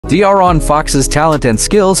De'Aaron Fox's talent and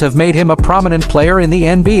skills have made him a prominent player in the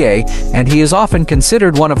NBA, and he is often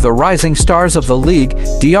considered one of the rising stars of the league.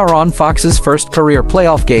 De'Aaron Fox's first career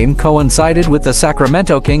playoff game coincided with the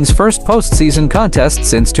Sacramento Kings' first postseason contest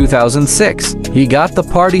since 2006. He got the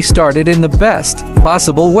party started in the best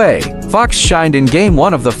possible way. Fox shined in Game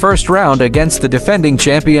 1 of the first round against the defending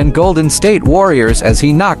champion Golden State Warriors as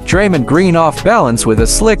he knocked Draymond Green off balance with a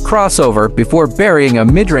slick crossover before burying a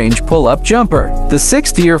mid-range pull-up jumper. The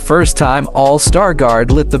sixth-year first-time All-Star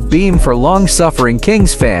guard lit the beam for long-suffering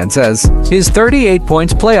Kings fans as his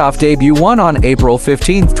 38-point playoff debut won on April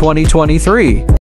 15, 2023.